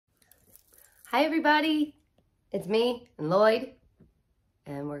Hi everybody, it's me and Lloyd,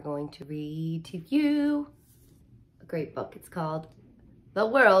 and we're going to read to you a great book. It's called The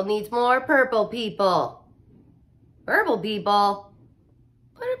World Needs More Purple People. Purple people?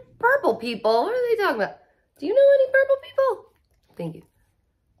 What are purple people? What are they talking about? Do you know any purple people? Thank you.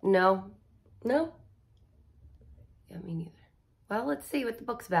 No? No? Yeah, me neither. Well, let's see what the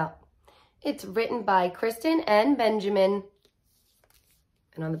book's about. It's written by Kristen and Benjamin.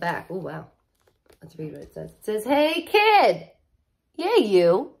 And on the back, oh wow. Let's read what it says. It says, "Hey kid, yeah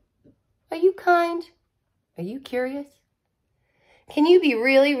you, are you kind? Are you curious? Can you be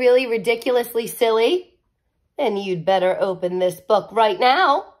really, really ridiculously silly? Then you'd better open this book right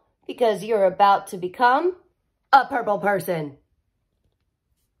now because you're about to become a purple person."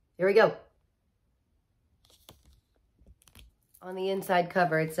 Here we go. On the inside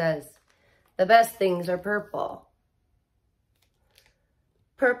cover it says, "The best things are purple.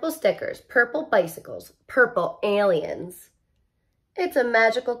 Purple stickers, purple bicycles, purple aliens. It's a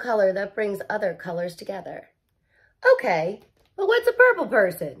magical color that brings other colors together." Okay, but what's a purple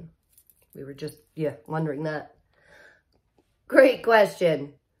person? We were just, wondering that. Great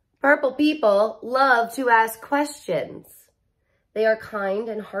question. Purple people love to ask questions. They are kind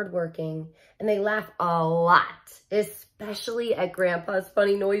and hardworking, and they laugh a lot, especially at Grandpa's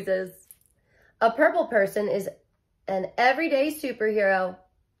funny noises. A purple person is an everyday superhero.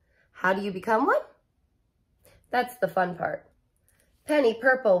 How do you become one? That's the fun part. Penny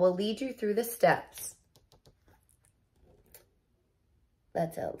Purple will lead you through the steps.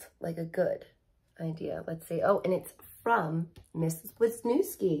 That sounds like a good idea. Let's see. Oh, and it's from Mrs.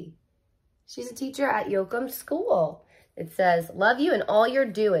 Wisniewski. She's a teacher at Yoakum School. It says, "Love you and all you're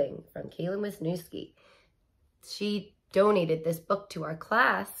doing," from Kaylin Wisniewski. She donated this book to our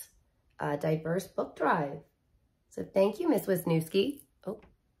class, Diverse Book Drive. So thank you, Miss Wisniewski. Oh,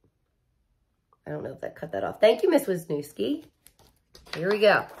 I don't know if that cut that off. Thank you, Miss Wisniewski. Here we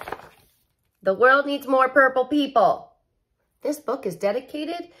go. The world needs more purple people. This book is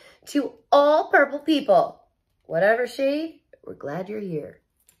dedicated to all purple people. Whatever shade, we're glad you're here.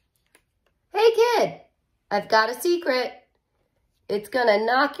 Hey kid, I've got a secret. It's gonna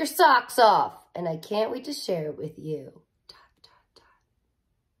knock your socks off, and I can't wait to share it with you.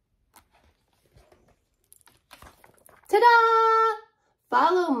 Ta-da!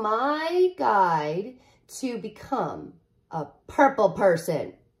 Follow my guide to become a purple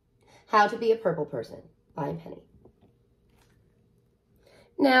person. How to be a purple person by Penny.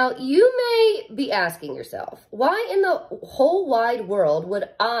 Now, you may be asking yourself, why in the whole wide world would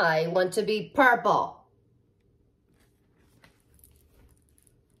I want to be purple?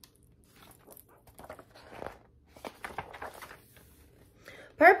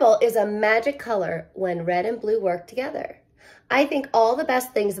 Purple is a magic color when red and blue work together. I think all the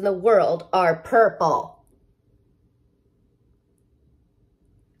best things in the world are purple.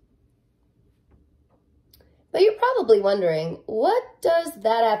 But you're probably wondering, what does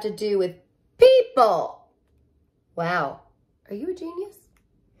that have to do with people? Wow, are you a genius?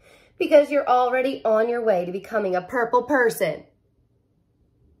 Because you're already on your way to becoming a purple person.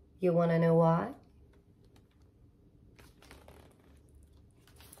 You want to know why?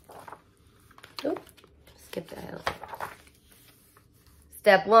 Oh, skip that out.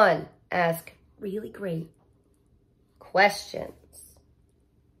 Step 1, ask really great questions.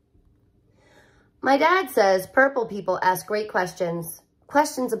 My dad says purple people ask great questions.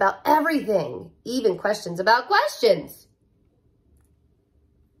 Questions about everything, even questions about questions.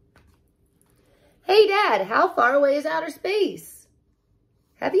 Hey Dad, how far away is outer space?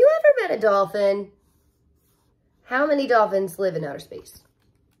 Have you ever met a dolphin? How many dolphins live in outer space?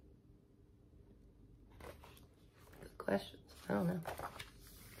 Good questions. I don't know.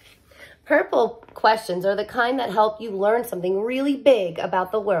 Purple questions are the kind that help you learn something really big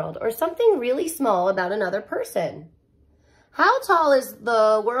about the world or something really small about another person. How tall is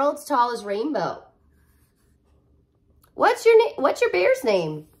the world's tallest rainbow? What's your bear's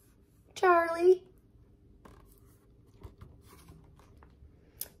name? Charlie.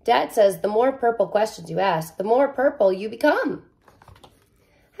 Dad says the more purple questions you ask, the more purple you become.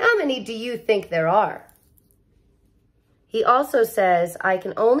 How many do you think there are? He also says I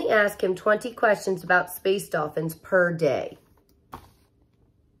can only ask him 20 questions about space dolphins per day.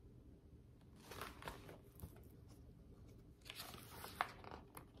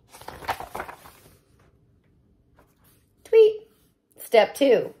 Tweet. Step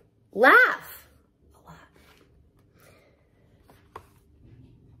 2, laugh a lot.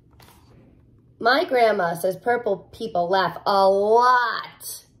 My grandma says purple people laugh a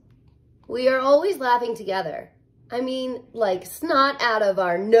lot. We are always laughing together. I mean, like snot out of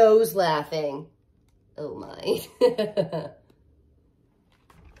our nose laughing. Oh my.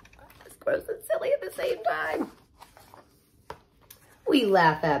 It's gross and silly at the same time. We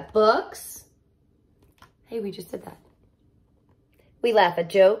laugh at books. Hey, we just did that. We laugh at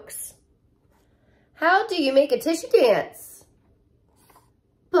jokes. How do you make a tissue dance?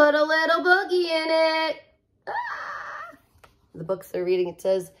 Put a little boogie in it. Ah! The books they're reading, it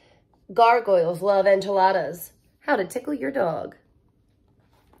says, gargoyles love enchiladas. How to tickle your dog.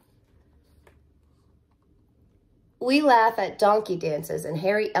 We laugh at donkey dances and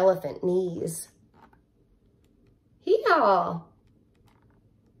hairy elephant knees. Hee-haw.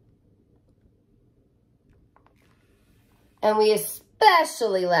 And we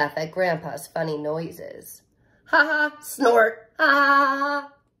especially laugh at Grandpa's funny noises. Ha ha, snort, ha ha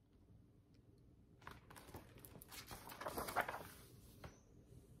ha.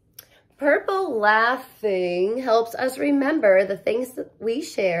 Purple laughing helps us remember the things that we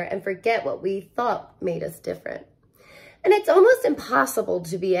share and forget what we thought made us different. And it's almost impossible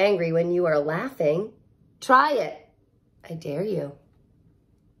to be angry when you are laughing. Try it. I dare you.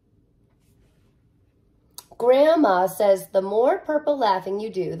 Grandma says the more purple laughing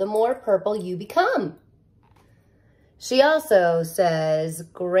you do, the more purple you become. She also says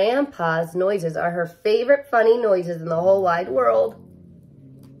Grandpa's noises are her favorite funny noises in the whole wide world.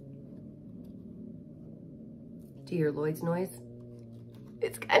 Do you hear Lloyd's noise?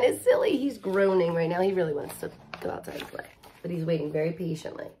 It's kind of silly. He's groaning right now. He really wants to go outside and play, but he's waiting very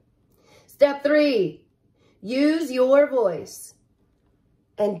patiently. Step 3, use your voice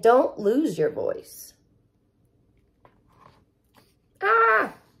and don't lose your voice.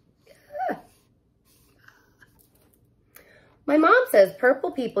 Ah! My mom says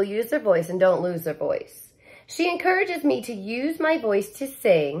purple people use their voice and don't lose their voice. She encourages me to use my voice to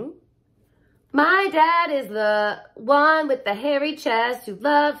sing. My dad is the one with the hairy chest who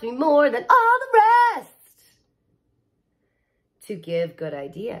loves me more than all the rest. To give good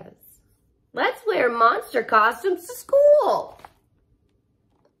ideas. Let's wear monster costumes to school.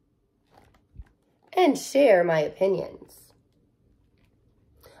 And share my opinions.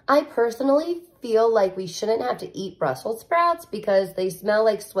 I personally feel like we shouldn't have to eat Brussels sprouts because they smell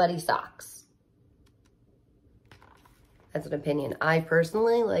like sweaty socks. That's an opinion. I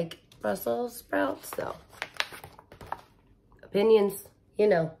personally like Brussels sprouts, so opinions, you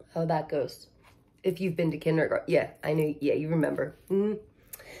know how that goes. If you've been to kindergarten, yeah, I know, yeah, you remember.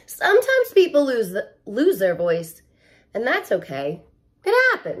 Sometimes people lose their voice, and that's okay.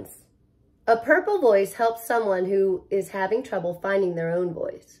 It happens. A purple voice helps someone who is having trouble finding their own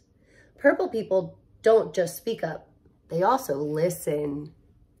voice. Purple people don't just speak up, they also listen.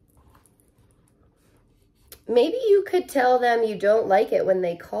 Maybe you could tell them you don't like it when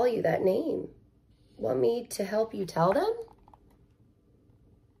they call you that name. Want me to help you tell them?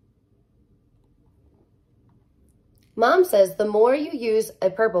 Mom says the more you use a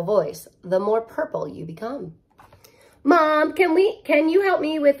purple voice, the more purple you become. Mom, can you help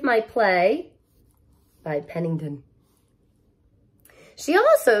me with my play? By Pennington. She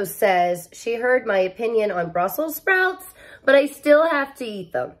also says she heard my opinion on Brussels sprouts, but I still have to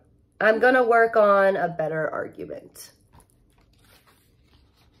eat them. I'm going to work on a better argument.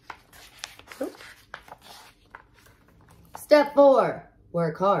 Step 4,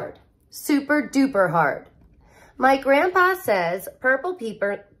 work hard. Super duper hard. My grandpa says purple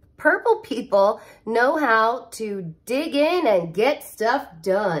people know how to dig in and get stuff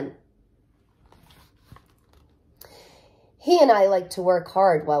done. He and I like to work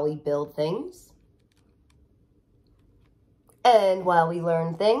hard while we build things. And while we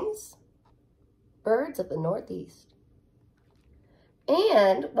learn things, birds of the Northeast.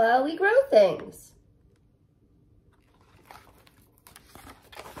 And while we grow things.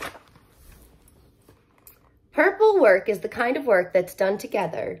 Purple work is the kind of work that's done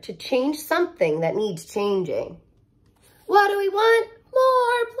together to change something that needs changing. What do we want?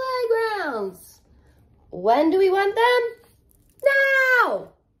 More playgrounds. When do we want them? Now!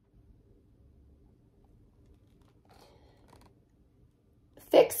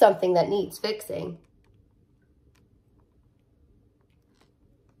 Fix something that needs fixing.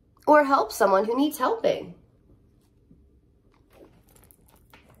 Or help someone who needs helping.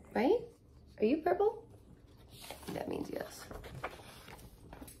 Right? Are you purple? That means yes.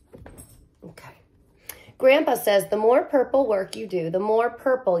 Okay. Grandpa says the more purple work you do, the more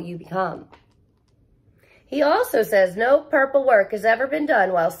purple you become. He also says no purple work has ever been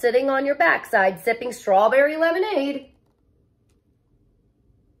done while sitting on your backside sipping strawberry lemonade.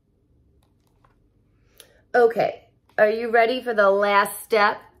 Okay, are you ready for the last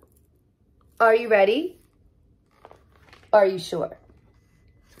step? Are you ready? Are you sure?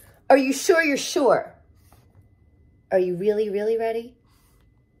 Are you sure you're sure? Are you really, really ready?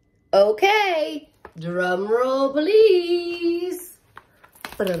 Okay. Drum roll, please.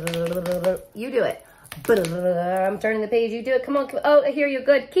 You do it. I'm turning the page. You do it. Come on. Oh, I hear you.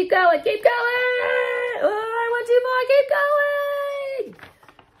 Good. Keep going. Keep going. Oh, I want 2 more. Keep going.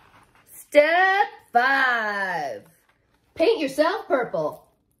 Step 5. Paint yourself purple.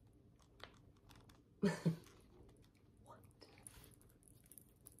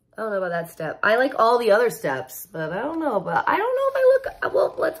 I don't know about that step. I like all the other steps, but I don't know if I look,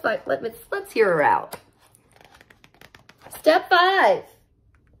 well, let's hear her out. Step 5.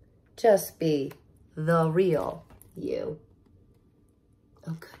 Just be the real you.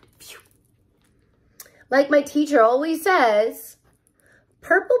 Oh, good. Phew. Like my teacher always says,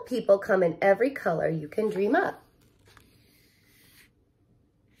 purple people come in every color you can dream up.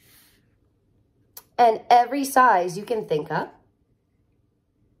 And every size you can think up.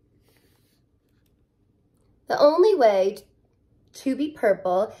 The only way to be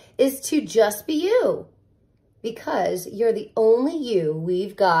purple is to just be you, because you're the only you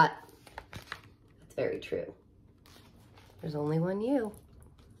we've got. That's very true. There's only one you.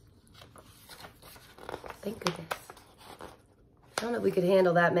 Thank goodness. I don't know if we could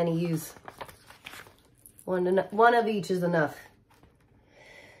handle that many yous. One of each is enough.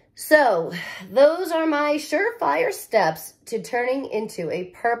 So, those are my surefire steps to turning into a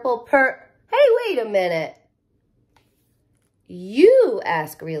purple Hey, wait a minute. You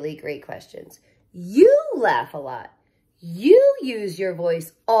ask really great questions. You laugh a lot. You use your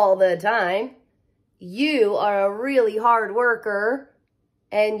voice all the time. You are a really hard worker.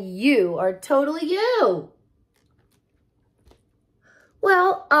 And you are totally you.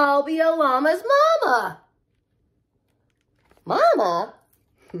 Well, I'll be a llama's mama. Mama?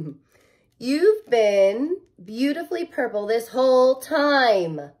 You've been beautifully purple this whole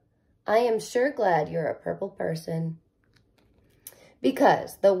time. I am sure glad you're a purple person.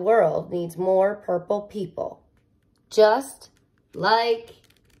 Because the world needs more purple people. Just like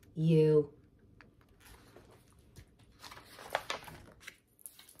you.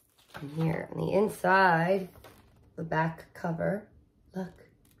 And here on the inside, the back cover, look.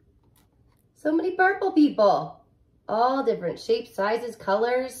 So many purple people. All different shapes, sizes,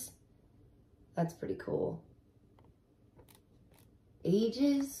 colors. That's pretty cool.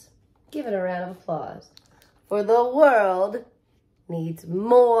 Ages. Give it a round of applause. For the world needs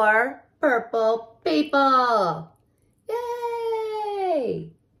more purple people.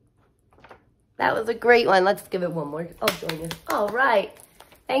 Yay! That was a great one. Let's give it one more. I'll join you. All right.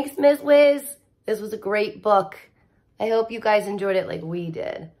 Thanks, Ms. Wiz. This was a great book. I hope you guys enjoyed it like we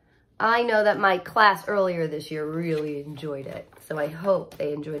did. I know that my class earlier this year really enjoyed it. So I hope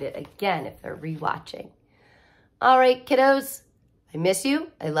they enjoyed it again if they're rewatching. All right, kiddos. I miss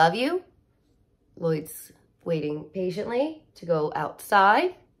you. I love you. Lloyd's waiting patiently to go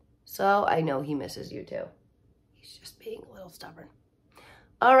outside. So I know he misses you too. He's just being a little stubborn.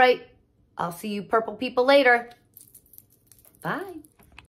 All right. I'll see you purple people later. Bye.